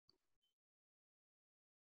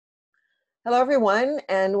Hello, everyone,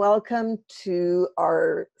 and welcome to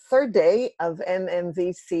our third day of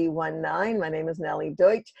MMVC 19. My name is Nellie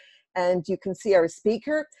Deutsch, and you can see our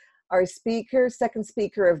speaker. Our second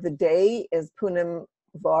speaker of the day is Poonam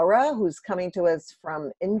Vohra, who's coming to us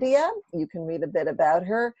from India. You can read a bit about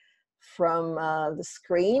her from the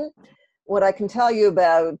screen. What I can tell you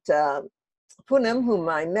about Poonam, whom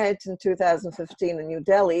I met in 2015 in New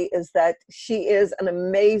Delhi, is that she is an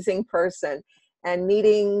amazing person. And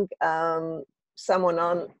meeting someone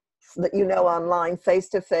that you know online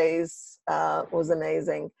face-to-face was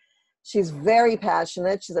amazing. She's very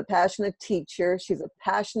passionate. She's a passionate teacher. She's a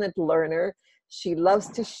passionate learner. She loves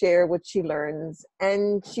to share what she learns,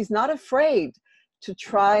 and she's not afraid to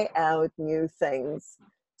try out new things.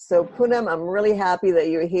 So Poonam, I'm really happy that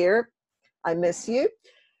you're here. I miss you.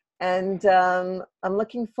 And I'm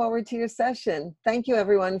looking forward to your session. Thank you,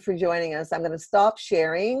 everyone, for joining us. I'm going to stop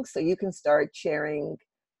sharing so you can start sharing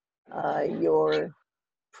your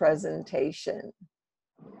presentation.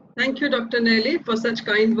 Thank you, Dr. Nelly, for such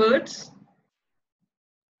kind words.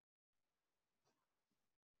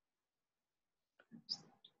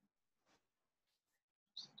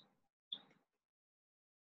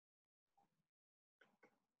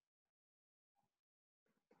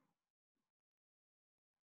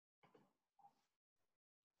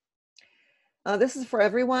 This is for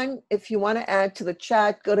everyone. If you want to add to the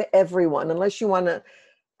chat, go to everyone. Unless you want to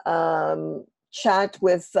chat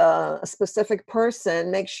with a specific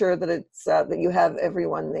person, make sure that it's that you have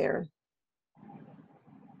everyone there.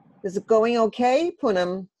 Is it going okay,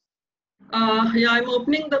 Poonam? Yeah, I'm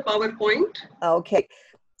opening the PowerPoint. Okay.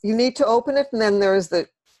 You need to open it, and then there's the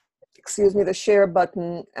share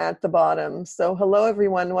button at the bottom. So hello,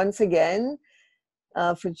 everyone, once again,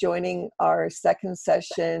 for joining our second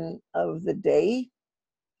session of the day.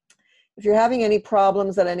 If you're having any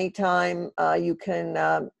problems at any time, you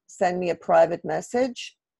can send me a private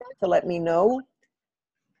message to let me know.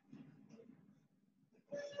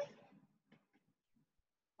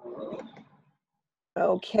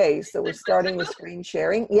 Okay, so we're starting the screen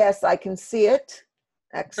sharing. Yes, I can see it.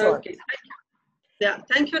 Excellent. Okay. Yeah,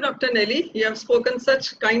 thank you, Dr. Nelly. You have spoken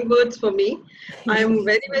such kind words for me. I am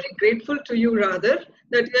very, very grateful to you, rather,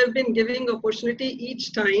 that you have been giving opportunity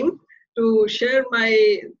each time to share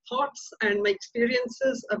my thoughts and my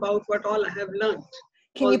experiences about what all I have learned.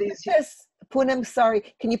 Can you put this, Poonam,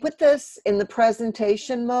 sorry, can you put this in the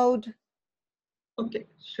presentation mode? Okay,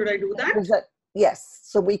 should I do that? Yes,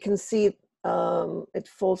 so we can see it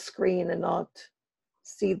full screen and not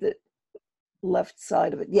see the left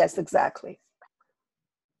side of it. Yes, exactly.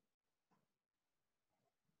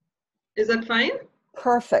 Is that fine?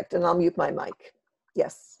 Perfect, and I'll mute my mic.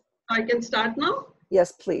 Yes. I can start now?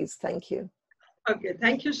 Yes, please, thank you. Okay,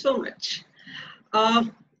 thank you so much.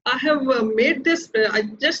 I have made this,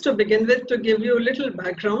 just to begin with, to give you a little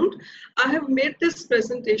background, I have made this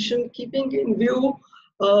presentation keeping in view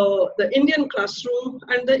the Indian classroom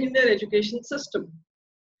and the Indian education system.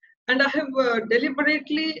 And I have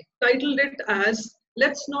deliberately titled it as,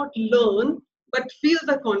 Let's Not Learn, but Feel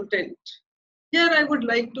the Content. Here I would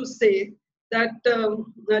like to say that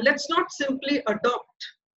let's not simply adopt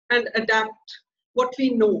and adapt what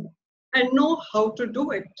we know and know how to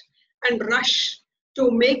do it and rush to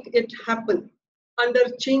make it happen under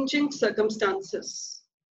changing circumstances.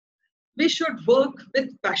 We should work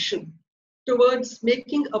with passion towards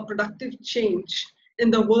making a productive change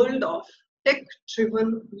in the world of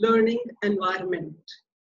tech-driven learning environment.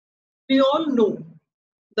 We all know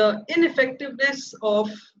the ineffectiveness of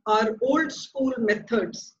our old school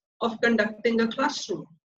methods of conducting a classroom.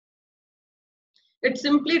 It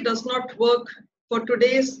simply does not work for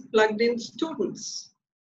today's plugged-in students.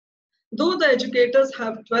 Though the educators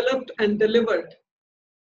have developed and delivered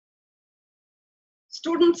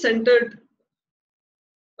student-centered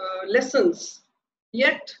lessons,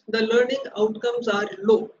 yet the learning outcomes are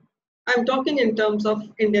low. I'm talking in terms of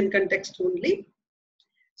Indian context only.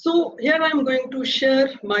 So here I'm going to share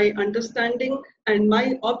my understanding and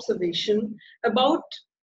my observation about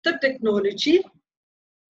the technology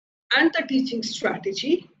and the teaching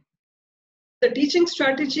strategy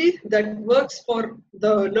that works for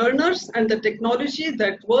the learners and the technology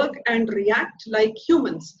that work and react like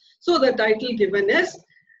humans. So the title given is,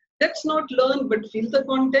 Let's Not Learn but Feel the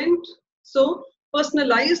Content. So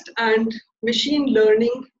personalized and machine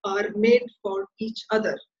learning are made for each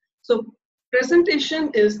other. So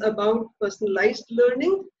presentation is about personalized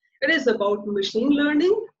learning. It is about machine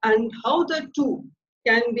learning and how the two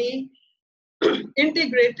can be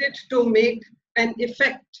integrated to make an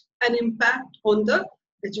effect, an impact on the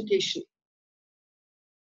education.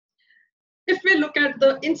 If we look at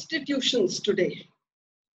the institutions today,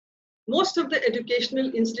 most of the educational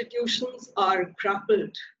institutions are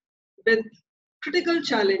grappled with critical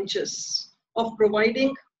challenges of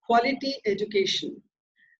providing quality education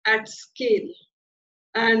at scale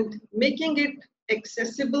and making it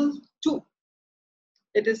accessible to.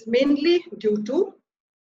 It is mainly due to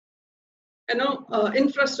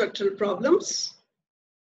infrastructural problems,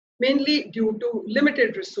 mainly due to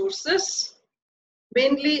limited resources,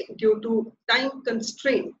 mainly due to time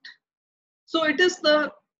constraint. So it is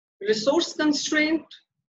the resource constraint,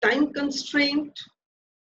 time constraint,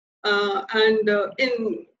 and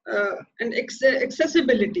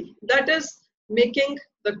accessibility that is making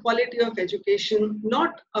the quality of education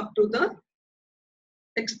not up to the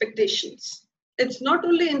expectations. It's not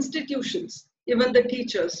only institutions, even the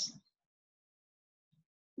teachers.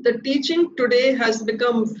 The teaching today has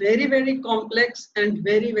become very, very complex and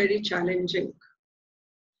very, very challenging.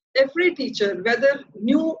 Every teacher, whether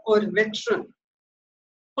new or veteran,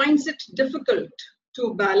 finds it difficult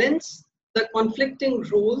to balance the conflicting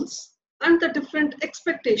roles and the different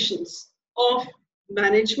expectations of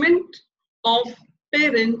management, of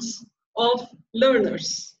parents, of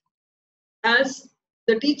learners, as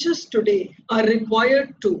the teachers today are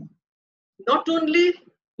required to not only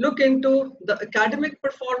look into the academic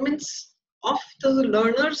performance of the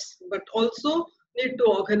learners, but also need to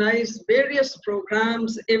organize various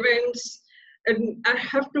programs, events, and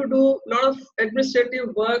have to do a lot of administrative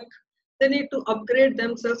work. They need to upgrade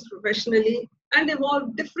themselves professionally and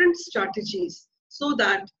evolve different strategies so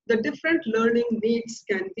that the different learning needs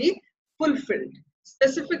can be fulfilled,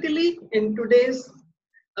 specifically in today's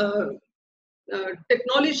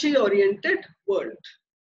technology-oriented world.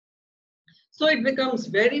 So it becomes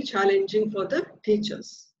very challenging for the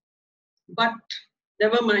teachers. But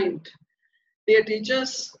never mind, dear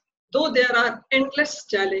teachers, though there are endless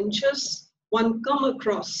challenges, one come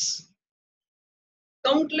across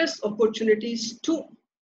countless opportunities to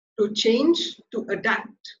change, to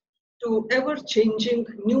adapt to ever-changing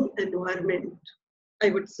new environment. I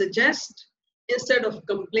would suggest, instead of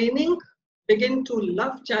complaining, begin to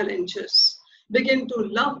love challenges, begin to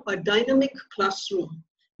love a dynamic classroom,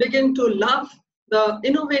 begin to love the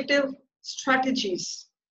innovative strategies,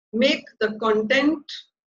 make the content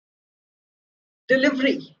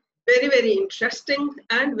delivery very, very interesting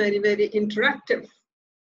and very, very interactive.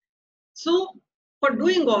 So for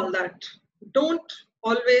doing all that, don't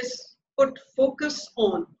always put focus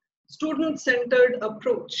on student-centered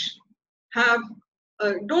approach.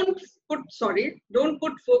 Don't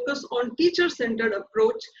put focus on teacher-centered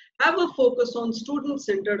approach. Have a focus on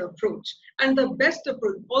student-centered approach. And the best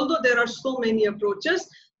approach, although there are so many approaches,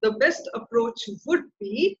 the best approach would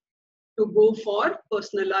be to go for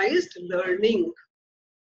personalized learning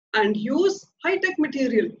and use high-tech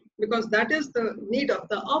material, because that is the need of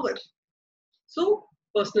the hour. So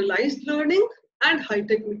personalized learning and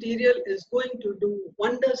high-tech material is going to do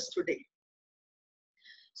wonders today.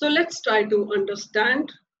 So let's try to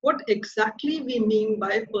understand what exactly we mean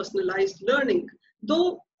by personalized learning.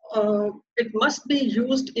 Though it must be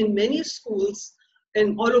used in many schools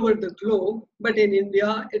and all over the globe, but in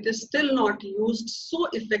India, it is still not used so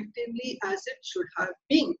effectively as it should have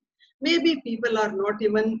been. Maybe people are not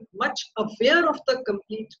even much aware of the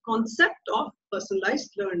complete concept of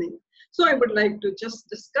personalized learning. So I would like to just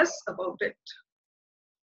discuss about it.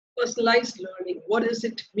 Personalized learning, what does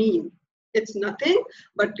it mean? It's nothing,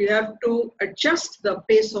 but you have to adjust the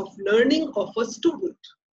pace of learning of a student.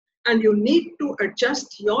 And you need to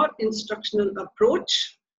adjust your instructional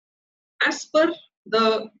approach as per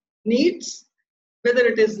the needs, whether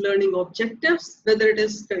it is learning objectives, whether it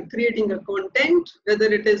is creating a content, whether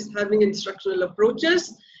it is having instructional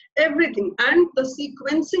approaches, everything, and the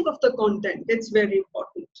sequencing of the content. It's very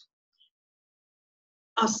important.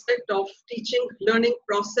 Aspect of teaching learning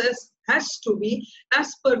process has to be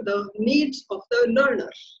as per the needs of the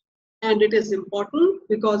learner. And it is important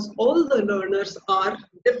because all the learners are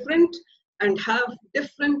different and have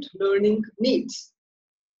different learning needs.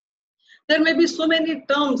 There may be so many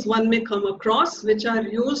terms one may come across which are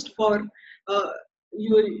used for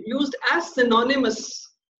used as synonymous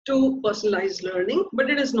to personalized learning, but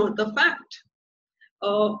it is not the fact.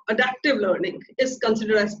 Adaptive learning is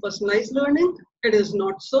considered as personalized learning. It is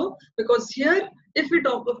not so, because here, if we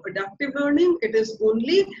talk of adaptive learning, it is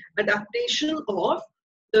only adaptation of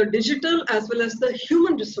the digital as well as the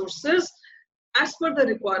human resources as per the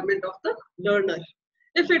requirement of the learner.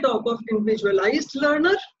 If we talk of individualized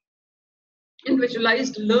learning,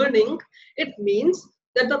 it means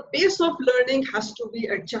that the pace of learning has to be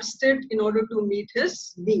adjusted in order to meet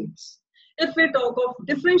his needs. If we talk of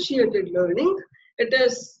differentiated learning, It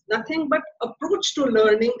is nothing but approach to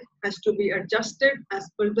learning has to be adjusted as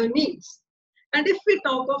per the needs. And if we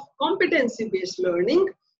talk of competency-based learning,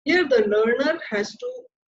 here the learner has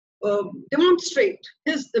to demonstrate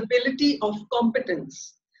his ability of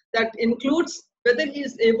competence. That includes whether he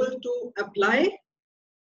is able to apply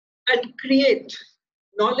and create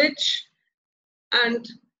knowledge and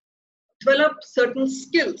develop certain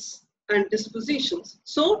skills and dispositions.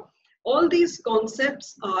 So all these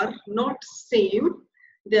concepts are not same,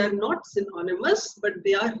 they are not synonymous, but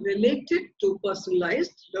they are related to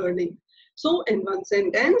personalized learning. So in one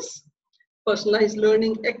sentence, personalized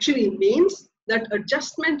learning actually means that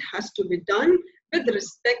adjustment has to be done with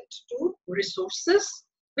respect to resources,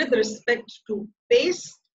 with respect to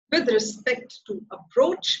pace, with respect to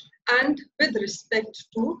approach, and with respect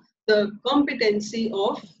to the competency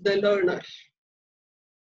of the learner.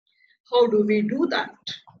 How do we do that?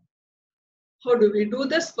 How do we do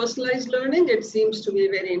this personalized learning? It seems to be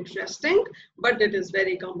very interesting, but it is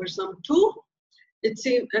very cumbersome too.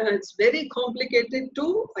 It's very complicated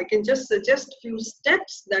too. I can just suggest few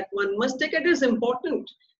steps that one must take. It is important.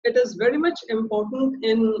 It is very much important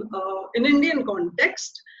in Indian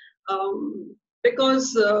context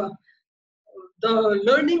because the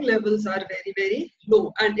learning levels are very, very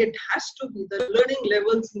low, and it has to be, the learning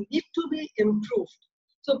levels need to be improved.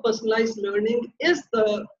 So personalized learning is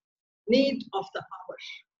the need of the hour.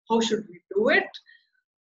 How should we do it?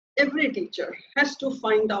 Every teacher has to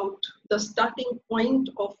find out the starting point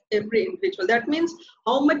of every individual. That means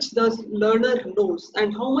how much the learner knows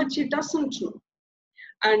and how much he doesn't know,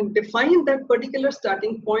 and define that particular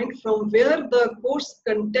starting point from where the course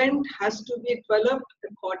content has to be developed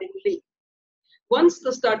accordingly. Once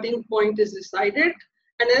the starting point is decided,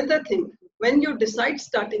 another thing, when you decide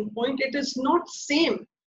starting point, it is not same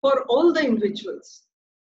for all the individuals.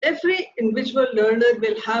 Every individual learner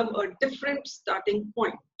will have a different starting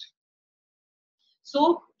point.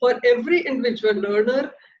 So for every individual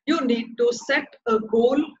learner, you need to set a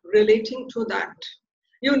goal relating to that.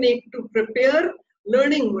 You need to prepare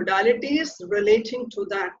learning modalities relating to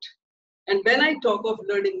that. And when I talk of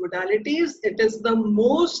learning modalities, it is the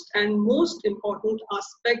most important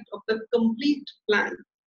aspect of the complete plan.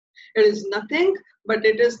 It is nothing, but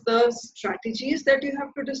it is the strategies that you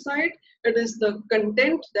have to decide. It is the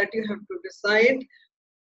content that you have to decide,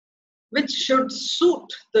 which should suit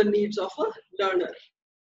the needs of a learner.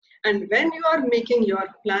 And when you are making your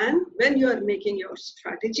plan, when you are making your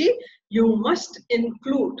strategy, you must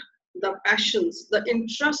include the passions, the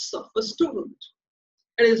interests of a student.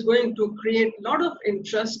 It is going to create a lot of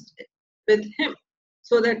interest with him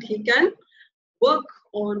so that he can work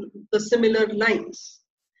on the similar lines.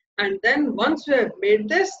 And then once you have made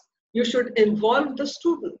this, you should involve the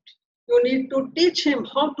student. You need to teach him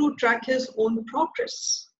how to track his own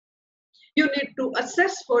progress. You need to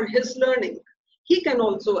assess for his learning. He can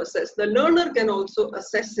also assess, the learner can also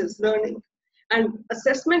assess his learning. And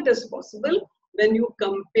assessment is possible when you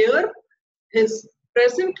compare his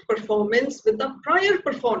present performance with the prior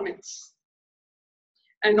performance.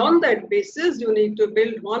 And on that basis, you need to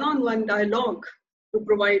build one-on-one dialogue to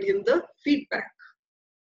provide him the feedback.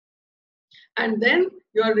 And then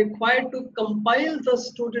you are required to compile the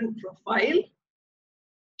student profile,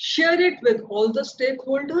 share it with all the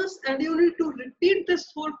stakeholders, and you need to repeat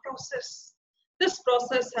this whole process. This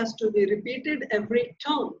process has to be repeated every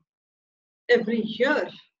term, every year,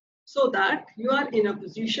 so that you are in a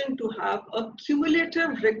position to have a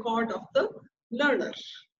cumulative record of the learner.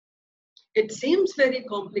 It seems very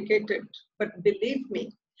complicated, but believe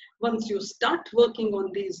me, once you start working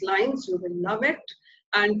on these lines, you will love it,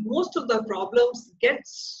 and most of the problems get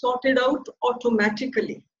sorted out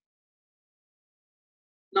automatically.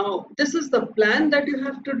 Now, this is the plan that you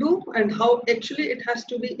have to do and how actually it has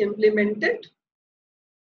to be implemented.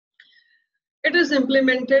 It is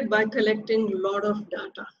implemented by collecting a lot of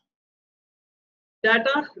data.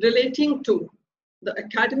 Data relating to the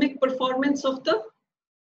academic performance of the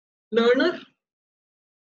learner,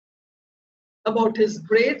 about his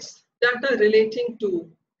grades, data relating to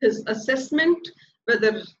his assessment,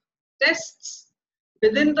 whether tests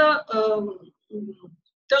within the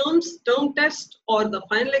term test or the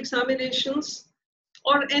final examinations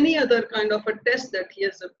or any other kind of a test that he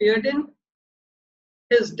has appeared in,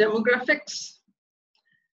 his demographics,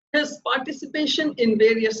 his participation in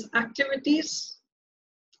various activities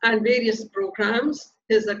and various programs,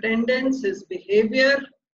 his attendance, his behavior,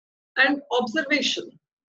 and observation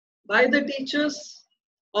by the teachers,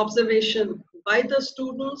 observation by the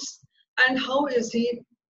students, and how is he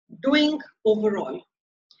doing overall.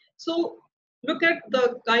 So look at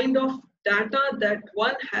the kind of data that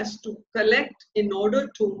one has to collect in order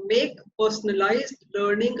to make personalized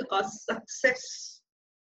learning a success.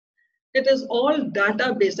 It is all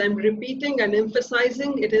data-based. I'm repeating and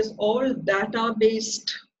emphasizing, it is all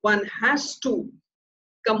data-based. One has to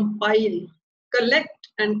compile, collect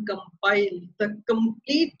and compile the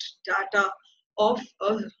complete data of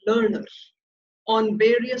a learner on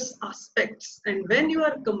various aspects. And when you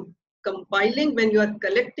are compiling, when you are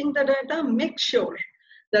collecting the data, make sure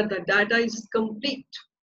that the data is complete.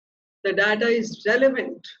 The data is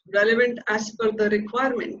relevant as per the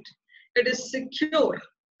requirement. It is secure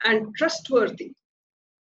and trustworthy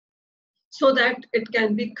so that it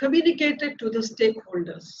can be communicated to the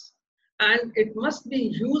stakeholders. And it must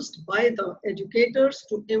be used by the educators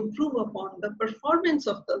to improve upon the performance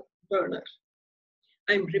of the learner.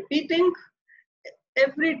 I'm repeating,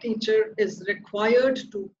 every teacher is required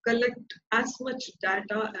to collect as much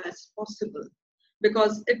data as possible,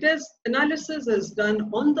 because analysis is done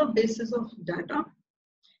on the basis of data.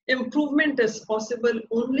 Improvement is possible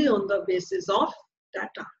only on the basis of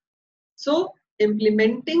data. So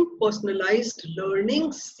implementing personalized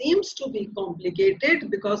learning seems to be complicated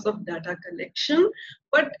because of data collection,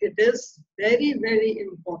 but it is very, very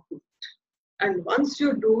important. And once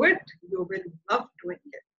you do it, you will love doing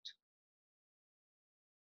it.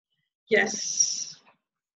 Yes,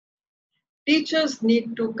 teachers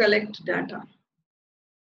need to collect data.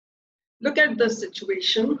 Look at the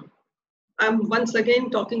situation. I'm once again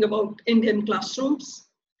talking about Indian classrooms.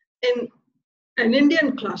 In an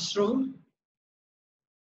Indian classroom,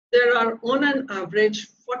 there are on an average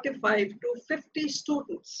 45 to 50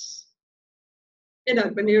 students. In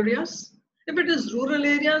urban areas, if it is rural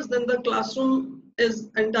areas, then the classroom is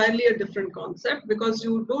entirely a different concept, because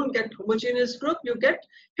you don't get homogeneous group, you get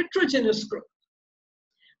heterogeneous group.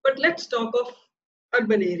 But let's talk of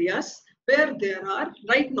urban areas where there are,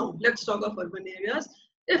 right now, let's talk of urban areas.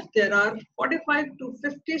 If there are 45 to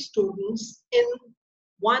 50 students in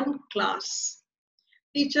one class,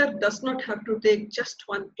 teacher does not have to take just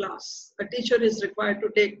one class. A teacher is required to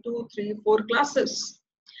take 2, 3, 4 classes.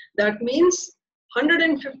 That means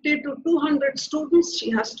 150 to 200 students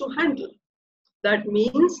she has to handle. That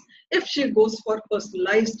means if she goes for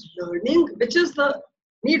personalized learning, which is the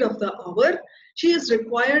need of the hour, she is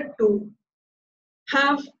required to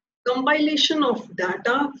have compilation of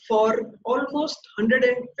data for almost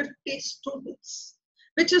 150 students,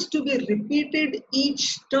 which is to be repeated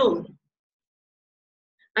each term.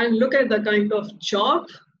 And look at the kind of job,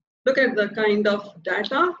 look at the kind of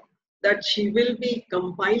data that she will be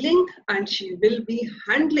compiling and she will be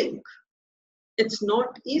handling. It's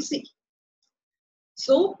not easy.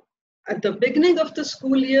 So at the beginning of the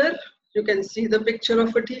school year, you can see the picture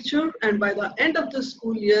of a teacher, and by the end of the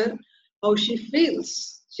school year, how she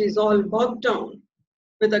feels. She's all bogged down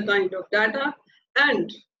with a kind of data,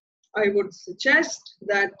 and I would suggest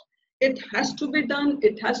that it has to be done,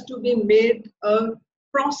 it has to be made a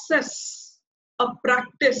process, a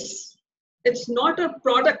practice. It's not a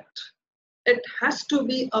product. It has to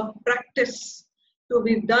be a practice to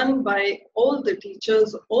be done by all the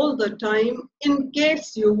teachers all the time, in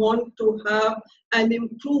case you want to have an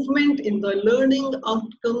improvement in the learning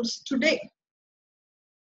outcomes today.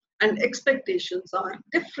 And expectations are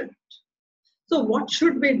different. So what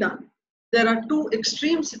should be done? There are two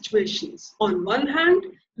extreme situations. On one hand,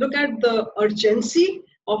 look at the urgency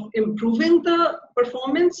of improving the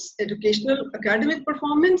performance, educational, academic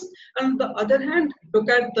performance. And on the other hand, look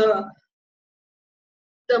at the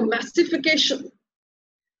massification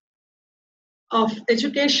of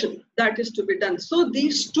education that is to be done. So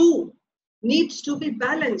these two needs to be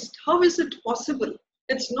balanced. How is it possible?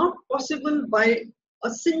 It's not possible by a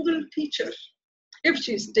single teacher. If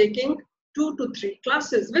she's taking 2 to 3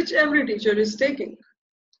 classes, which every teacher is taking.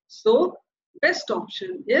 So best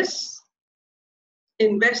option is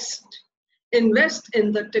invest in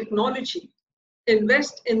the technology,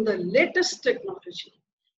 invest in the latest technology.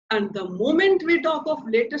 And the moment we talk of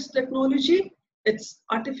latest technology, it's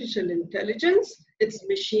artificial intelligence, it's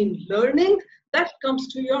machine learning that comes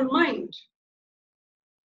to your mind.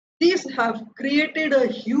 These have created a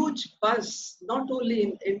huge buzz, not only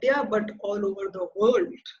in India, but all over the world.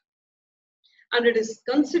 And it is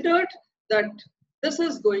considered that this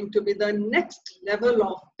is going to be the next level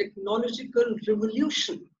of technological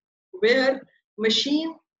revolution, where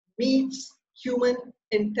machine meets human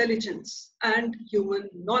intelligence and human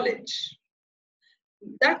knowledge.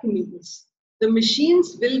 That means the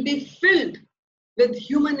machines will be filled with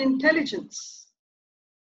human intelligence.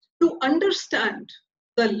 To understand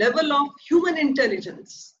the level of human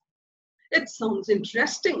intelligence, it sounds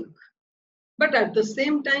interesting, but at the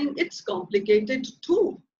same time, it's complicated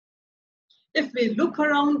too. If we look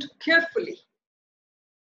around carefully,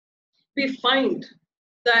 we find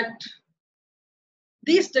that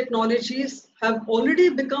these technologies have already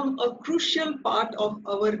become a crucial part of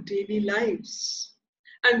our daily lives.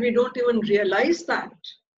 And we don't even realize that.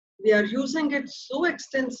 We are using it so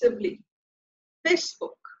extensively.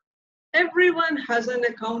 Facebook. Everyone has an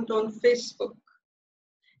account on Facebook.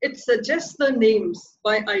 It suggests the names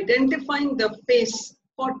by identifying the face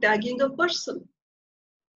for tagging a person.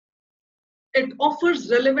 It offers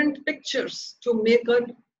relevant pictures to make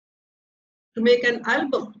an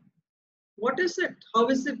album. What is it? How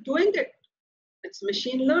is it doing it? It's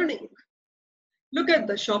machine learning. Look at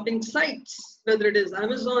the shopping sites, whether it is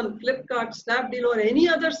Amazon, Flipkart, Snapdeal, or any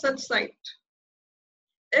other such site.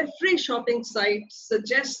 Every shopping site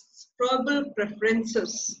suggests probable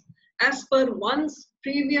preferences as per one's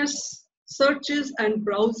previous searches and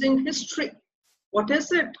browsing history. What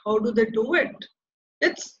is it? How do they do it?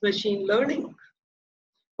 It's machine learning.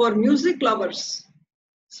 For music lovers,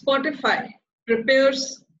 Spotify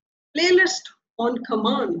prepares playlist on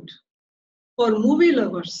command. For movie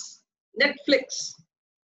lovers, Netflix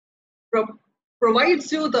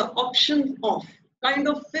provides you the option of kind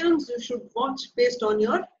of films you should watch based on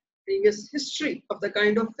your previous history of the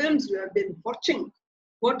kind of films you have been watching.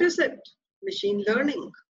 What is it? Machine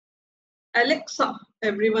learning. Alexa,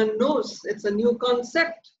 everyone knows it's a new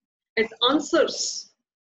concept. It answers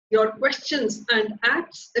your questions and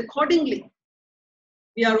acts accordingly.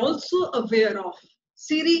 We are also aware of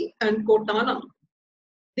Siri and Cortana.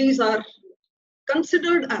 These are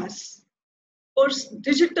considered as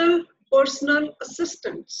digital personal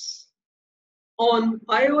assistants on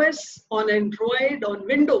iOS, on Android, on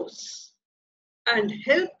Windows, and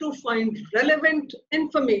help to find relevant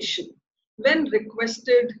information when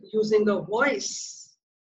requested using a voice.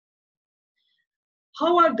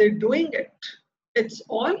 How are they doing it? It's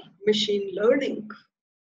all machine learning,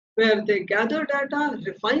 where they gather data,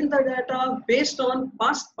 refine the data based on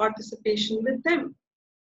past participation with them.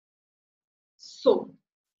 So,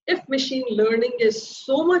 if machine learning is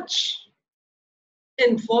so much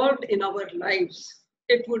involved in our lives,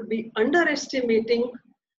 it would be underestimating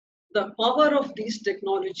the power of these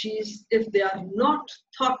technologies if they are not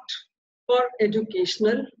thought for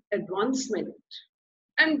educational advancement.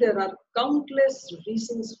 And there are countless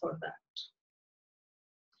reasons for that.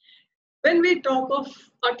 When we talk of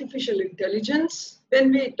artificial intelligence,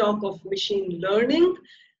 when we talk of machine learning,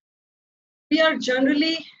 we are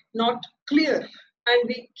generally not clear, and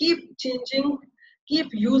we keep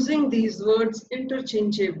using these words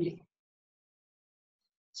interchangeably.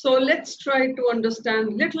 So let's try to understand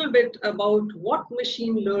a little bit about what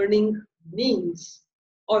machine learning means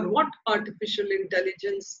or what artificial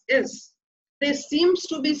intelligence is. They seem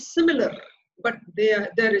to be similar, but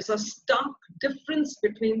there is a stark difference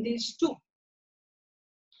between these two.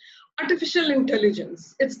 Artificial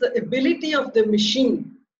intelligence, it's the ability of the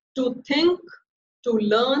machine to think, to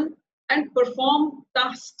learn, and perform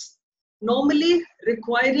tasks normally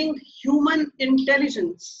requiring human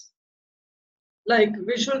intelligence, like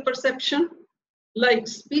visual perception, like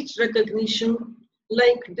speech recognition,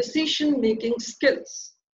 like decision-making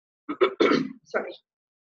skills. Sorry.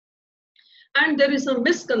 And there is a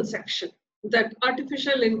misconception that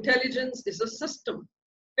artificial intelligence is a system.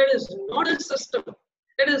 It is not a system.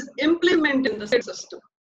 It is implemented in the system.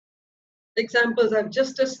 Examples I've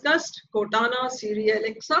just discussed, Cortana, Siri,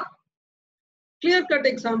 Alexa, clear-cut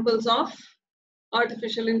examples of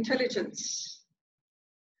artificial intelligence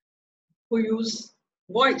who use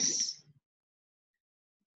voice.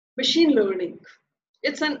 Machine learning,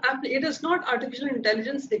 it is not artificial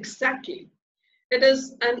intelligence exactly. It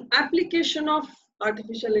is an application of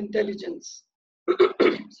artificial intelligence,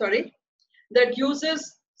 sorry, that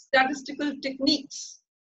uses statistical techniques,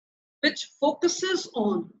 which focuses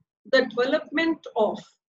on the development of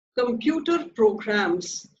computer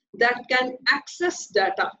programs that can access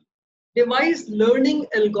data, devise learning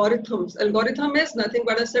algorithms. Algorithm is nothing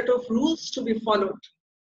but a set of rules to be followed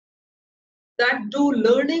that do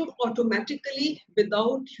learning automatically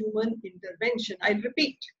without human intervention. I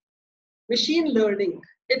repeat, machine learning,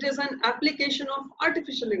 it is an application of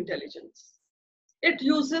artificial intelligence. It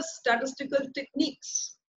uses statistical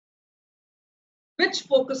techniques which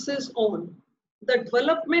focuses on the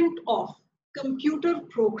development of computer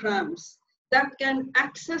programs that can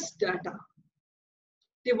access data,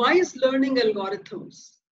 devise learning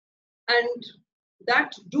algorithms, and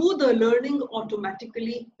that do the learning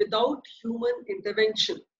automatically without human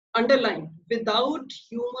intervention. Underline, without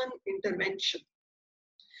human intervention.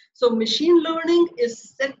 So machine learning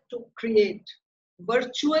is set to create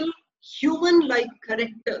virtual human-like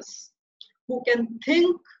characters who can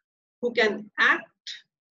think, who can act,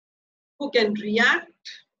 who can react,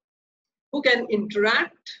 who can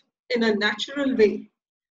interact in a natural way,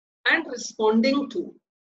 and responding to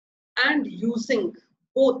and using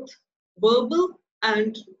both verbal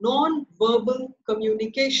and non-verbal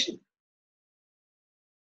communication.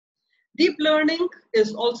 Deep learning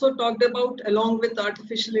is also talked about along with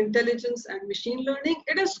artificial intelligence and machine learning.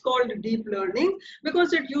 It is called deep learning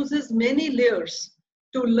because it uses many layers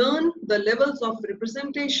to learn the levels of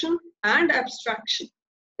representation and abstraction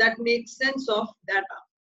that make sense of data,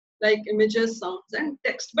 like images, sounds, and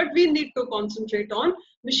text. But we need to concentrate on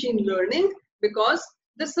machine learning because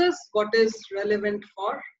this is what is relevant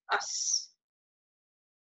for us.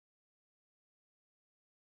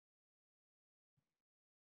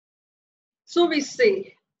 So we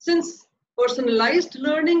say, since personalized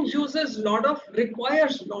learning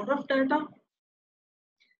requires a lot of data,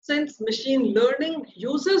 since machine learning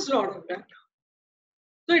uses a lot of data,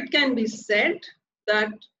 so it can be said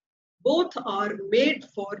that both are made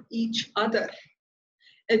for each other.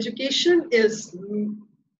 Education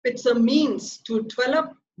it's a means to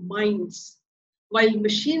develop minds, while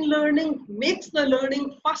machine learning makes the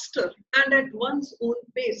learning faster and at one's own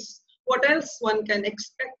pace. What else one can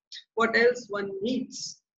expect? What else one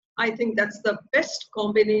needs? I think that's the best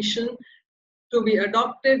combination to be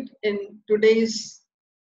adopted in today's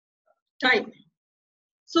time.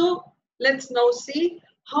 So let's now see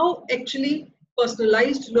how actually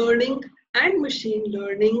personalized learning and machine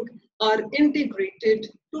learning are integrated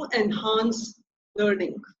to enhance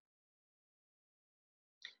learning.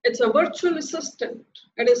 It's a virtual assistant.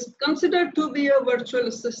 It is considered to be a virtual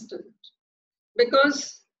assistant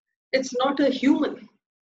because it's not a human,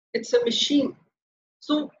 it's a machine.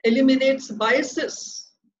 So eliminates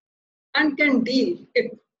biases and can deal.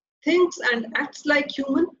 It thinks and acts like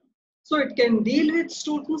human, so it can deal with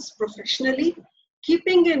students professionally,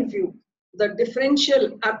 keeping in view the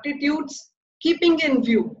differential aptitudes, keeping in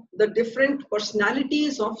view the different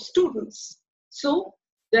personalities of students. So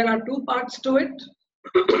there are two parts to it.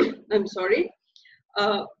 I'm sorry.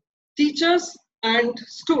 Teachers and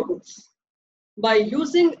students. By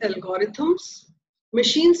using algorithms,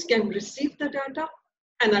 machines can receive the data,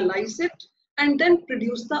 analyze it, and then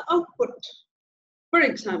produce the output. For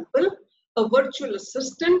example, a virtual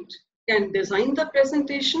assistant can design the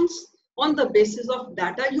presentations on the basis of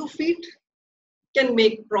data you feed, can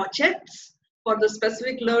make projects for the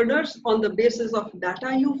specific learners on the basis of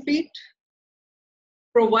data you feed,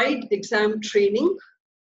 provide exam training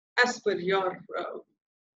as per your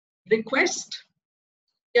request,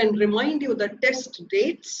 can remind you the test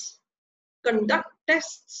dates, conduct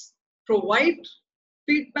tests, provide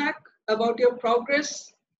feedback about your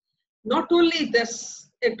progress. Not only this,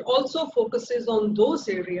 it also focuses on those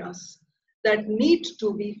areas that need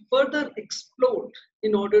to be further explored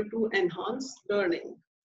in order to enhance learning.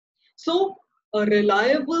 So, a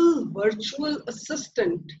reliable virtual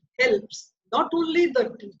assistant helps not only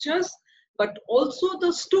the teachers, but also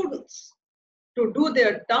the students to do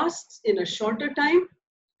their tasks in a shorter time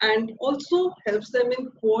and also helps them in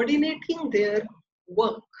coordinating their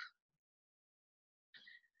work.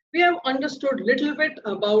 We have understood a little bit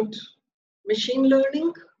about machine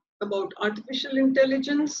learning, about artificial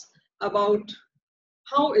intelligence, about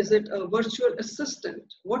how is it a virtual assistant.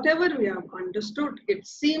 Whatever we have understood, it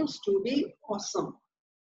seems to be awesome.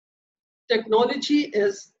 Technology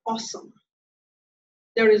is awesome.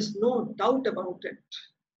 There is no doubt about it.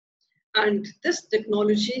 And this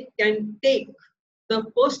technology can take the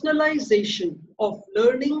personalization of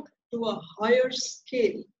learning to a higher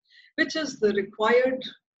scale, which is the required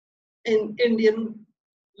in Indian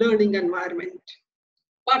learning environment.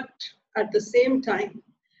 But at the same time,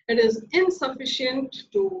 it is insufficient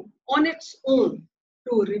to, on its own,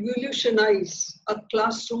 to revolutionize a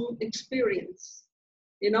classroom experience.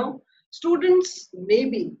 You know, students may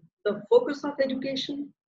be the focus of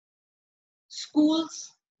education,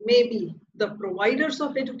 schools may be the providers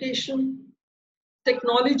of education,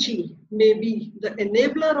 technology may be the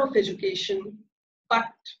enabler of education, but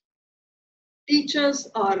teachers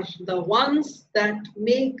are the ones that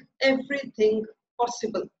make everything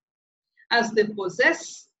possible, as they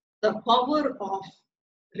possess the power of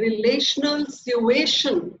relational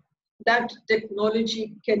suasion that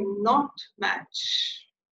technology cannot match.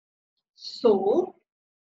 So,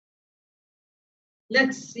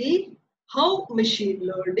 let's see how machine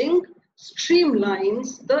learning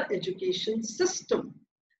streamlines the education system,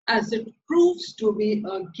 as it proves to be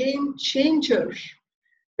a game changer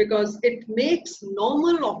because it makes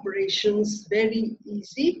normal operations very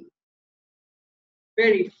easy,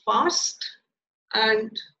 very fast, and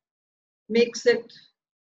makes it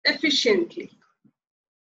efficiently.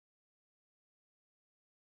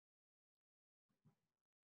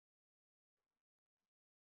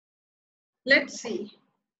 let's see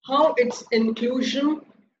how its inclusion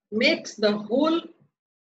makes the whole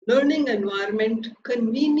learning environment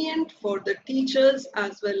convenient for the teachers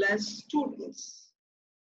as well as students,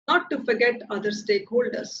 not to forget other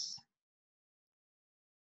stakeholders.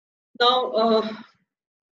 Now,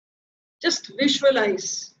 just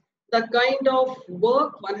visualize the kind of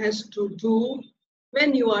work one has to do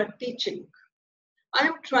when you are teaching. I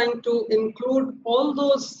am trying to include all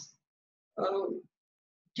those uh,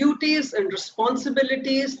 duties and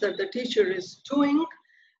responsibilities that the teacher is doing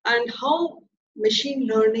and how machine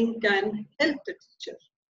learning can help the teacher.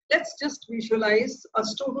 Let's just visualize a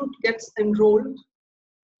student gets enrolled,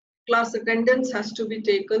 class attendance has to be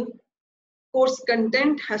taken, course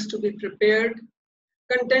content has to be prepared,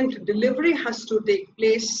 content delivery has to take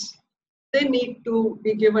place, they need to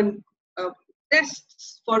be given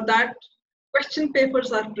tests for that, question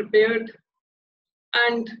papers are prepared,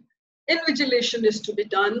 and invigilation is to be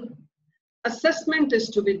done, assessment is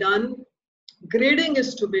to be done, grading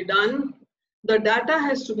is to be done, the data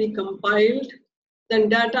has to be compiled, then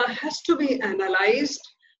data has to be analyzed,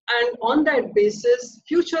 and on that basis,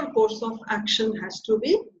 future course of action has to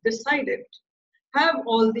be decided. Have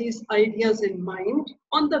all these ideas in mind.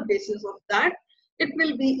 On the basis of that, it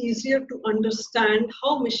will be easier to understand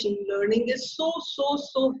how machine learning is so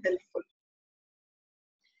helpful.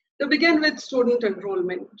 To begin with student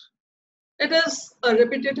enrollment. It is a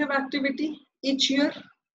repetitive activity each year,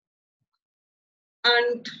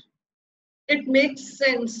 and it makes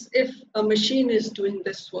sense if a machine is doing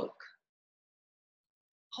this work.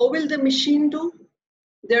 How will the machine do?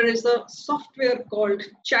 There is a software called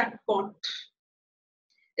chatbot.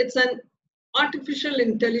 It's an artificial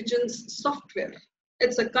intelligence software.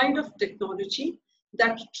 It's a kind of technology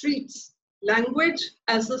that treats language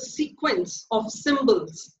as a sequence of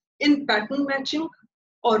symbols in pattern matching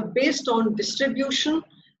or based on distribution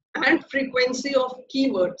and frequency of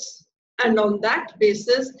keywords. And on that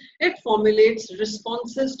basis, it formulates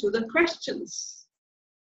responses to the questions.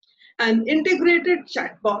 An integrated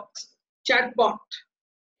chatbot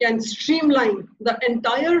can streamline the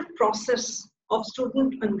entire process of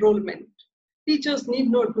student enrollment. Teachers need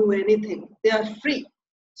not do anything. They are free.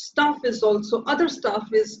 Other staff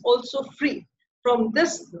is also free from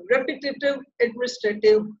this repetitive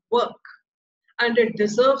administrative work, and it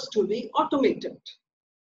deserves to be automated.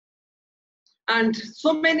 And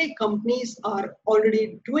so many companies are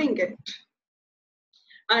already doing it.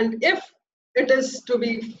 And if it is to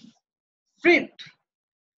be freed,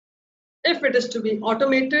 if it is to be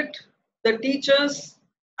automated, the teachers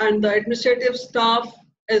and the administrative staff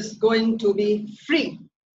is going to be free,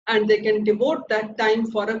 and they can devote that time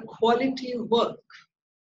for a quality work.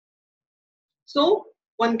 So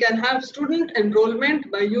one can have student enrollment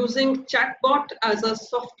by using chatbot as a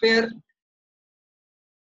software,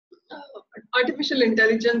 artificial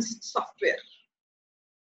intelligence software.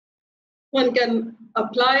 One can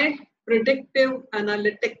apply predictive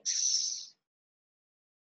analytics.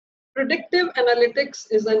 Predictive analytics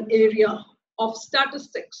is an area of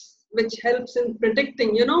statistics which helps in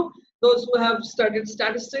predicting. Those who have studied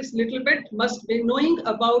statistics a little bit must be knowing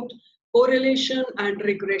about correlation and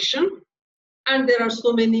regression. And there are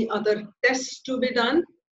so many other tests to be done.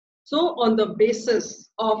 So on the basis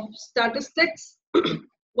of statistics,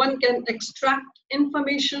 one can extract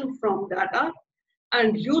information from data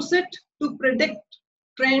and use it to predict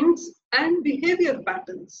trends and behavior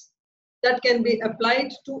patterns that can be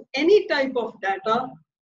applied to any type of data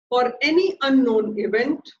for any unknown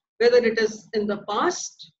event, whether it is in the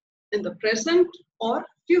past, in the present, or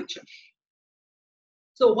future.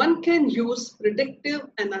 So one can use predictive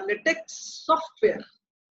analytics software,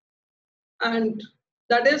 and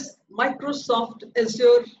that is Microsoft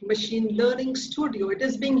Azure Machine Learning Studio. It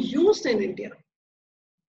is being used in India.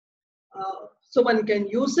 So one can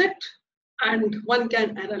use it, and one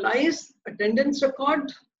can analyze attendance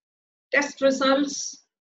record, test results,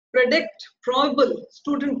 predict probable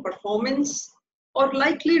student performance or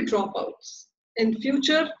likely dropouts in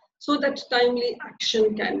future so that timely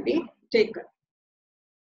action can be taken.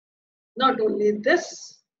 Not only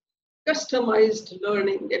this, customized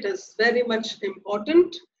learning, it is very much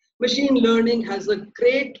important. Machine learning has a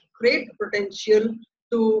great potential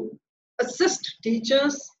to assist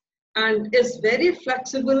teachers and is very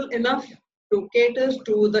flexible enough to cater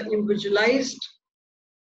to the individualized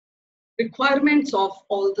requirements of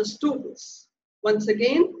all the students. Once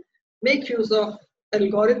again, make use of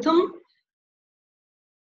algorithm.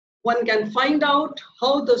 One can find out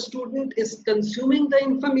how the student is consuming the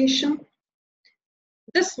information.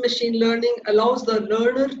 This machine learning allows the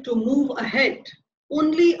learner to move ahead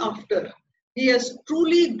only after he has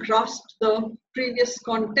truly grasped the previous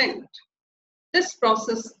content. This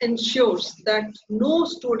process ensures that no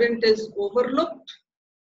student is overlooked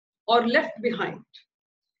or left behind.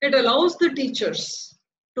 It allows the teachers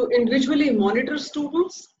to individually monitor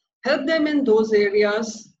students, help them in those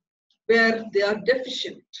areas where they are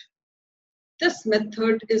deficient. This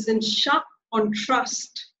method is in sharp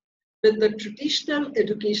contrast with the traditional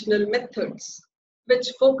educational methods, which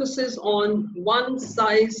focuses on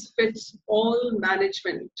one-size-fits-all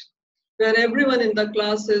management, where everyone in the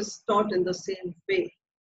class is taught in the same way.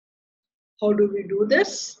 How do we do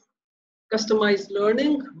this? Customized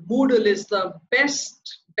learning. Moodle is the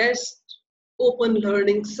best open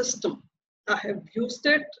learning system. I have used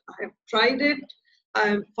it, I have tried it, I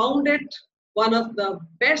have found it one of the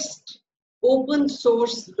best open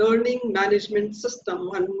source learning management system.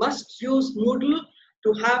 One must use Moodle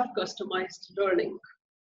to have customized learning.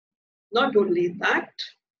 Not only that,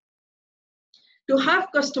 to have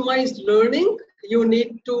customized learning, you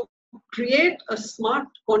need to create a smart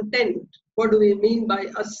content. What do we mean by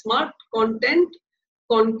a smart content?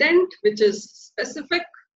 Content which is specific,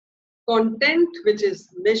 content which is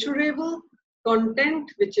measurable,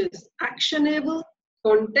 content which is actionable,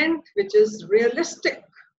 content which is realistic.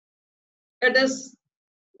 It is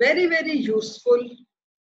very useful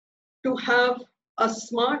to have a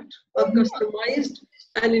smart, a customized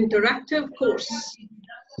and interactive course.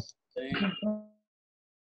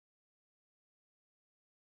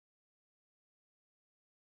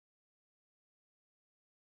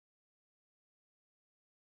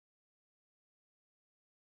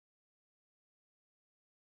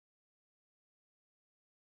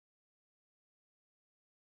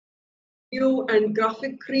 And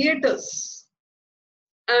graphic creators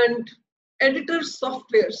and editor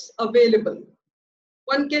softwares available.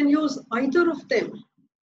 One can use either of them,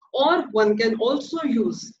 or one can also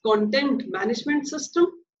use content management system.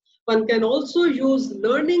 One can also use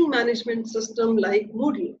learning management system like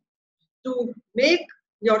Moodle to make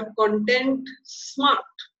your content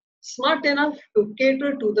smart enough to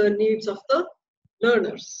cater to the needs of the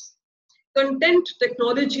learners. Content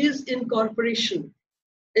Technologies Incorporation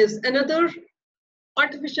is another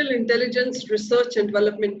artificial intelligence research and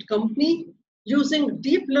development company. Using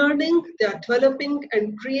deep learning, they are developing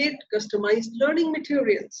and create customized learning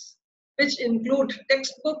materials, which include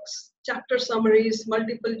textbooks, chapter summaries,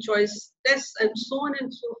 multiple choice tests, and so on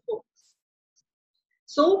and so forth.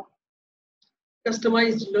 So,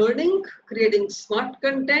 customized learning, creating smart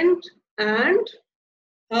content, and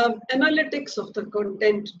have analytics of the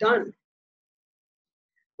content done.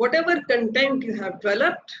 Whatever content you have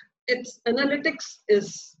developed, its analytics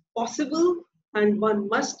is possible and one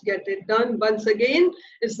must get it done. Once again,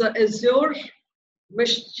 it's the Azure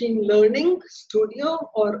Machine Learning Studio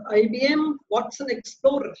or IBM Watson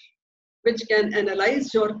Explorer, which can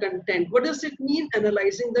analyze your content. What does it mean,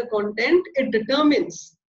 analyzing the content? It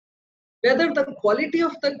determines whether the quality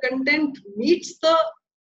of the content meets the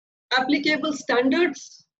applicable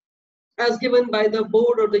standards as given by the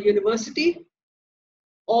board or the university,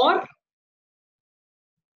 or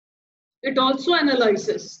it also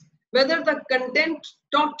analyzes whether the content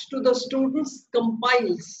taught to the students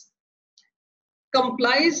complies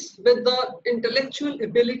with the intellectual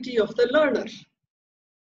ability of the learner.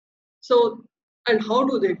 So, and how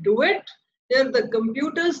do they do it? There the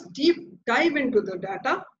computers deep dive into the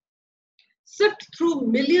data, sift through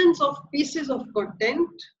millions of pieces of content,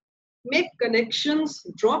 make connections,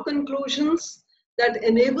 draw conclusions that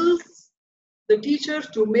enables the teacher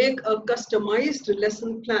to make a customized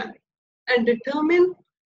lesson plan and determine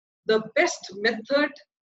the best method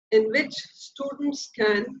in which students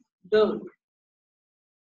can learn.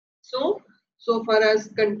 So far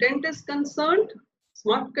as content is concerned,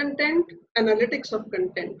 smart content, analytics of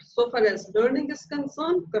content. So far as learning is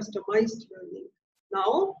concerned, customized learning.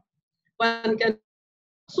 Now, one can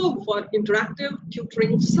also go for interactive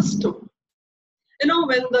tutoring system. You know,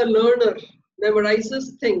 when the learner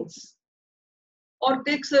memorizes things or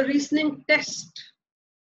takes a reasoning test,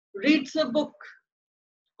 reads a book,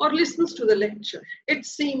 or listens to the lecture, it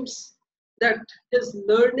seems that his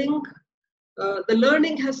learning, the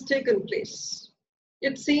learning has taken place.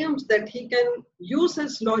 It seems that he can use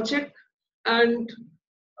his logic and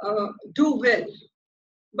do well.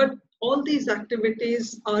 But all these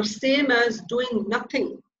activities are same as doing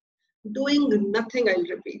nothing. Doing nothing, I'll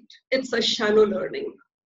repeat. It's a shallow learning.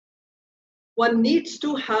 One needs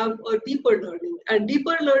to have a deeper learning, and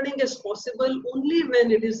deeper learning is possible only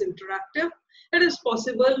when it is interactive. It is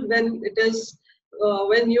possible when it is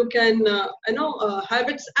when you can have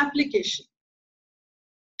its application.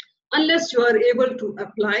 Unless you are able to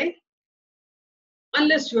apply,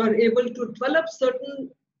 unless you are able to develop certain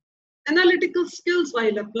analytical skills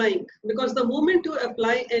while applying, because the moment you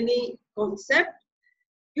apply any concept,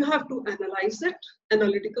 you have to analyze it,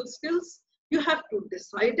 analytical skills. You have to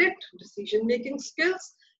decide it, decision-making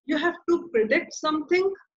skills. You have to predict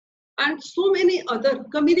something, and so many other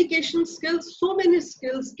communication skills, so many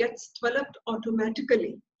skills gets developed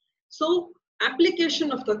automatically. So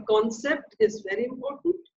application of the concept is very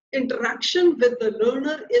important. Interaction with the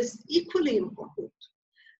learner is equally important.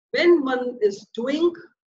 When one is doing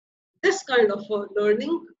this kind of a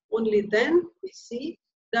learning, only then we see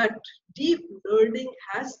that deep learning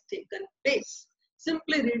has taken place.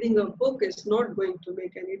 Simply reading a book is not going to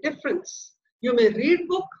make any difference. You may read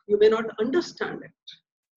book, you may not understand it.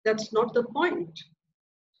 That's not the point.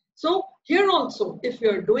 So here also, if you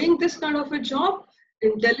are doing this kind of a job,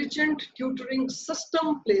 intelligent tutoring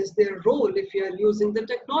system plays their role if you are using the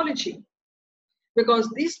technology, because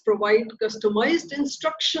these provide customized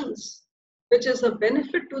instructions, which is a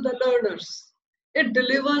benefit to the learners. It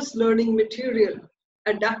delivers learning material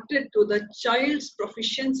adapted to the child's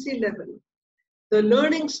proficiency level, the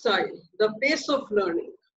learning style, the pace of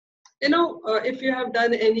learning. You know, if you have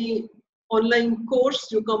done any online course,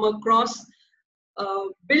 you come across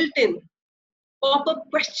built-in pop-up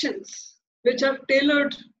questions which are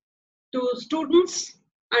tailored to students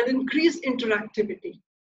and increase interactivity.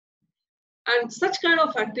 And such kind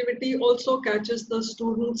of activity also catches the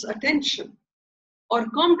students' attention or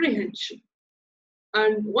comprehension.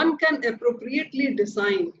 And one can appropriately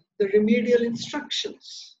design the remedial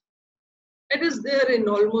instructions. It is there in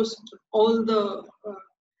almost all the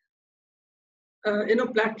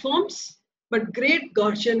platforms, but Great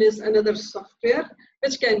Gaussian is another software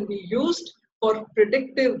which can be used for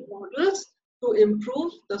predictive models to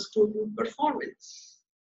improve the student performance.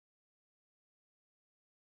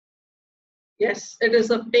 Yes, it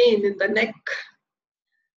is a pain in the neck.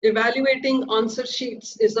 Evaluating answer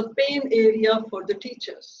sheets is a pain area for the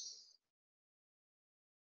teachers.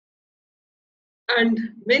 And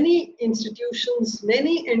many institutions,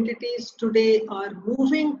 many entities today are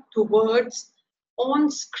moving towards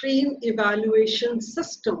on-screen evaluation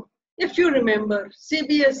system. If you remember,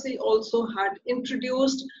 CBSE also had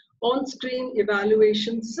introduced on-screen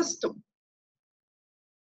evaluation system.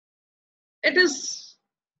 It is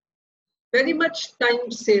very much time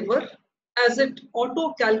saver as it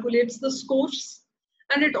auto calculates the scores,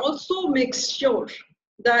 and it also makes sure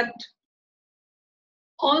that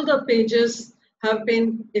all the pages have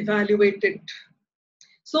been evaluated.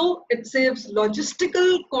 So it saves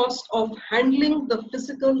logistical cost of handling the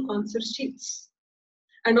physical answer sheets,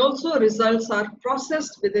 and also results are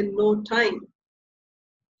processed within no time.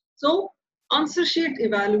 So answer sheet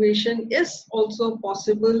evaluation is also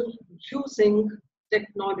possible using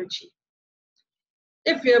technology.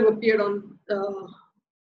 If you have appeared on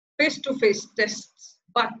face-to-face tests,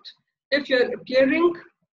 but if you're appearing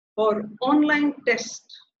for online test,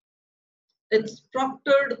 it's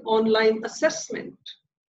proctored online assessment,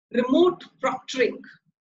 remote proctoring.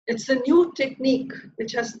 It's a new technique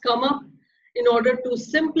which has come up in order to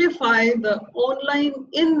simplify the online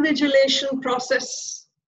invigilation process,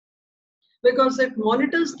 because it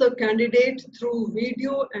monitors the candidate through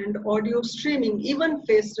video and audio streaming. Even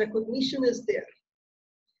face recognition is there.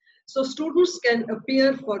 So students can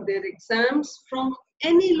appear for their exams from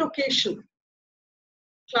any location,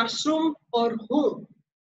 classroom or home.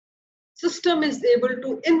 System is able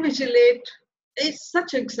to invigilate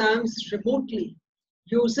such exams remotely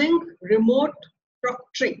using remote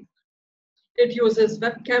proctoring. It uses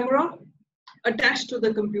web camera attached to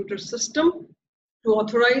the computer system to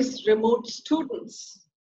authorize remote students.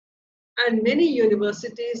 And many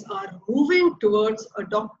universities are moving towards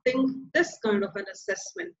adopting this kind of an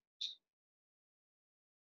assessment.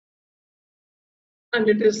 And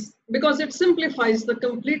it is because it simplifies the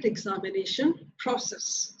complete examination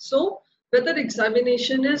process. So whether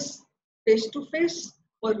examination is face-to-face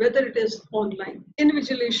or whether it is online,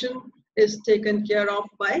 invigilation is taken care of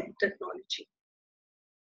by technology.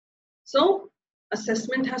 So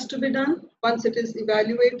assessment has to be done once it is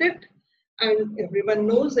evaluated, and everyone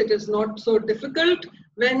knows it is not so difficult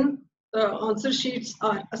when the answer sheets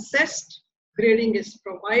are assessed, grading is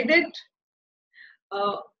provided.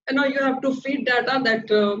 You have to feed data that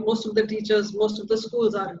most of the teachers, most of the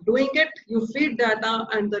schools are doing it. You feed data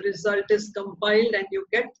and the result is compiled and you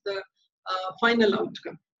get the final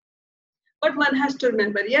outcome. But one has to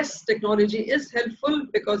remember, yes, technology is helpful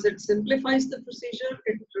because it simplifies the procedure,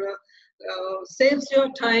 it saves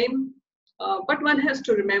your time, but one has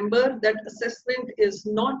to remember that assessment is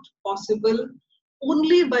not possible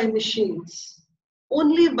only by machines,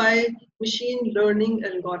 only by machine learning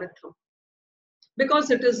algorithm,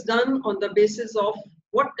 because it is done on the basis of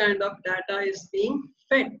what kind of data is being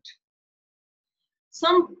fed.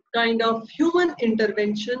 Some kind of human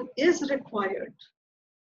intervention is required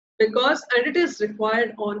and it is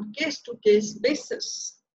required on case-to-case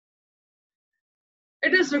basis.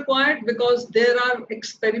 It is required because there are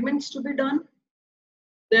experiments to be done,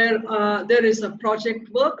 there is a project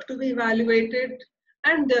work to be evaluated,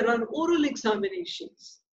 and there are oral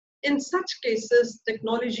examinations. In such cases,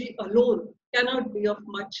 technology alone cannot be of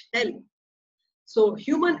much help. So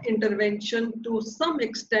human intervention to some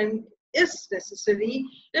extent is necessary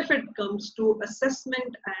if it comes to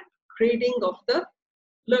assessment and grading of the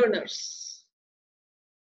learners.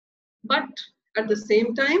 But at the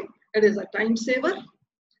same time, it is a time saver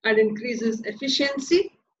and increases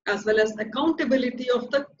efficiency as well as accountability of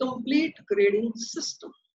the complete grading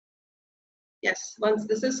system. Yes, once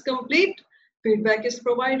this is complete, feedback is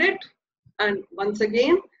provided, and once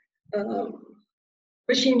again,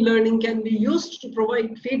 machine learning can be used to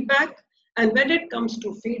provide feedback. And when it comes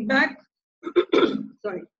to feedback,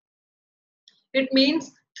 sorry, it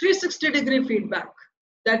means 360-degree feedback.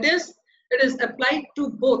 That is, it is applied to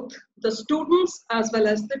both the students as well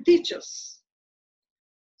as the teachers.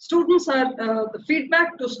 The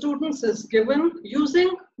feedback to students is given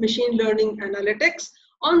using machine learning analytics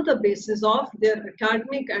on the basis of their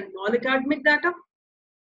academic and non-academic data.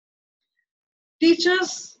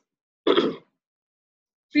 Teachers,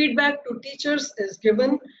 feedback to teachers is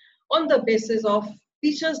given on the basis of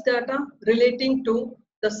teachers' data relating to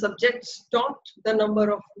the subjects taught, the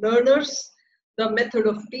number of learners, the method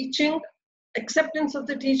of teaching, acceptance of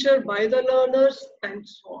the teacher by the learners, and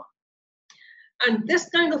so on. And this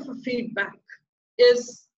kind of a feedback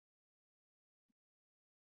is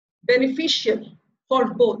beneficial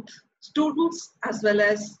for both students as well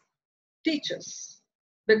as teachers,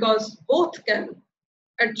 because both can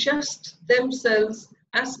adjust themselves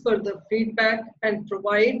as per the feedback and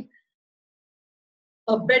provide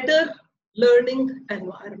a better learning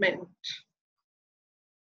environment.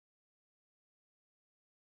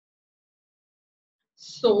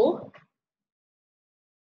 So,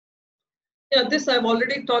 yeah, this I've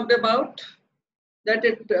already talked about, that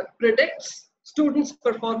it predicts students'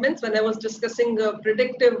 performance when I was discussing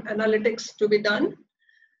predictive analytics to be done.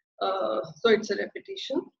 So it's a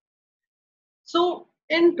repetition. So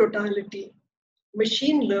in totality,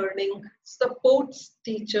 machine learning supports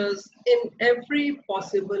teachers in every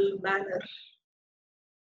possible manner.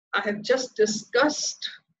 I have just discussed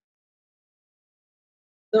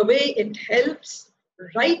the way it helps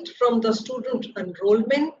right from the student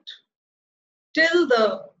enrollment till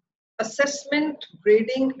the assessment,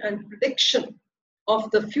 grading, and prediction of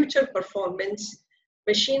the future performance.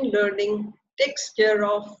 Machine learning takes care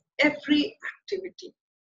of every activity.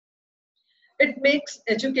 It makes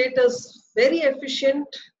educators very efficient,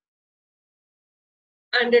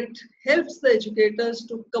 and it helps the educators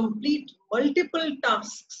to complete multiple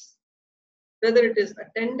tasks, whether it is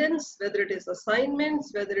attendance, whether it is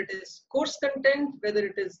assignments, whether it is course content, whether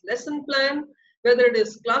it is lesson plan, whether it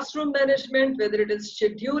is classroom management, whether it is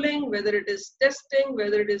scheduling, whether it is testing,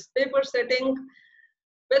 whether it is paper setting,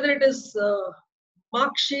 whether it is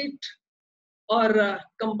mark sheet, or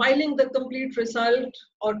compiling the complete result,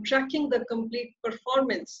 or tracking the complete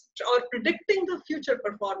performance, or predicting the future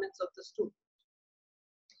performance of the student.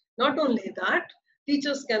 Not only that,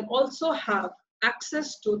 teachers can also have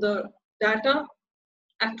access to the data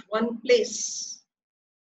at one place.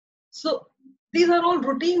 So these are all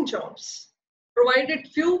routine jobs, provided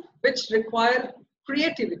few which require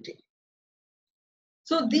creativity.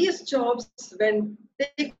 So these jobs, when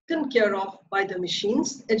taken care of by the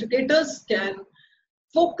machines, educators can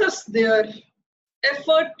focus their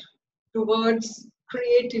effort towards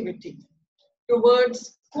creativity,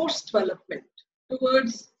 towards course development,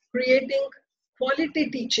 towards creating quality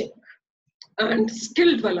teaching and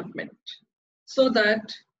skill development. So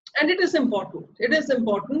that, and it is important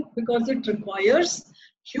because it requires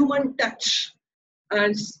human touch,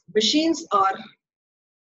 and machines are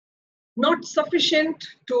not sufficient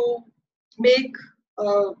to make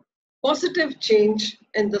a positive change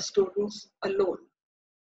in the students alone.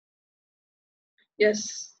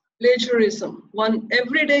 Yes, plagiarism. One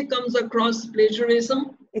every day comes across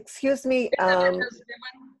plagiarism. Excuse me,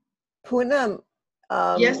 Poonam,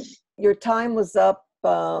 yes. Your time was up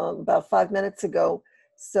about 5 minutes ago.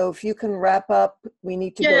 So if you can wrap up, we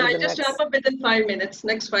need to go to the next. Yeah, I just wrap up within 5 minutes,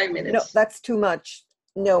 next 5 minutes. No, that's too much.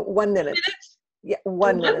 No, 1 minute. 2 minutes? Yeah,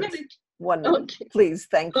 1 minute. 1 minute. 1 minute. Okay. Please,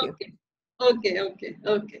 thank you.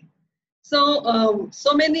 Okay. So,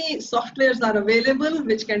 so many softwares are available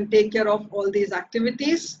which can take care of all these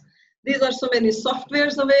activities. These are so many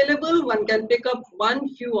softwares available. One can pick up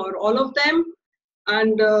one, few, or all of them,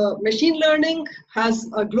 And machine learning has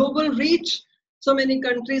a global reach. So many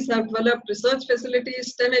countries have developed research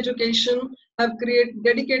facilities, STEM education, have created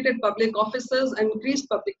dedicated public offices and increased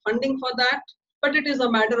public funding for that. But it is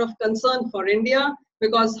a matter of concern for India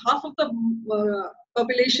because half of the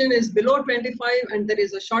population is below 25 and there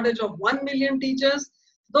is a shortage of 1 million teachers.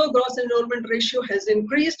 Though gross enrollment ratio has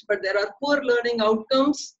increased, but there are poor learning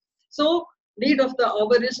outcomes. So need of the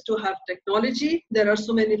hour is to have technology. There are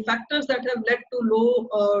so many factors that have led to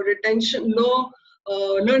low retention, low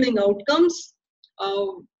learning outcomes.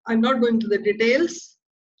 I'm not going to the details.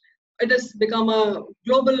 It has become a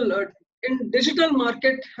global, in digital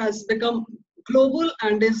market has become global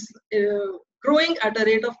and is growing at a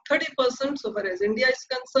rate of 30% so far as India is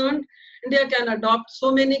concerned. India can adopt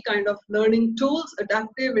so many kind of learning tools,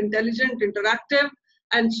 adaptive, intelligent, interactive,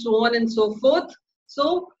 and so on and so forth.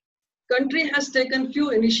 So country has taken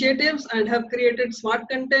few initiatives and have created smart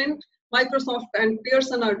content. Microsoft and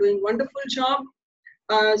Pearson are doing wonderful job.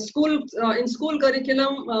 In school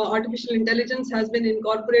curriculum, artificial intelligence has been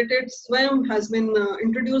incorporated. SWAM has been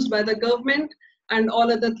introduced by the government, and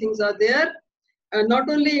all other things are there. Not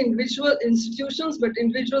only individual institutions, but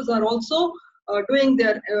individuals are also doing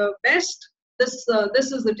their best. This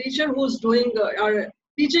is the teacher who's doing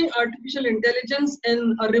teaching artificial intelligence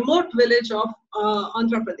in a remote village of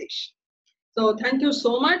Andhra Pradesh. So thank you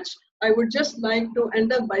so much. I would just like to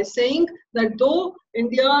end up by saying that though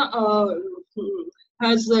India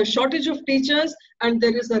has a shortage of teachers and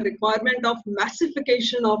there is a requirement of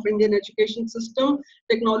massification of Indian education system,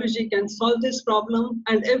 technology can solve this problem,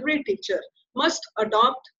 and every teacher must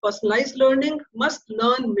adopt personalized learning, must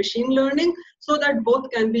learn machine learning so that both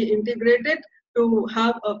can be integrated to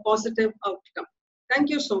have a positive outcome. Thank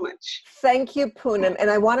you so much. Thank you, Poonam. And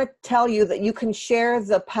I want to tell you that you can share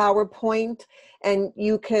the PowerPoint and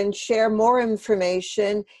you can share more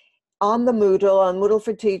information on the Moodle, on Moodle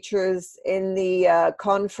for Teachers in the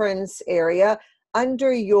conference area.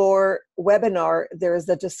 Under your webinar, there is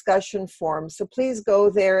a discussion forum. So please go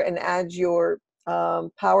there and add your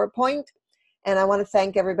PowerPoint. And I want to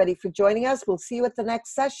thank everybody for joining us. We'll see you at the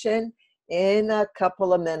next session in a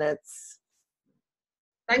couple of minutes.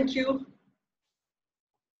 Thank you.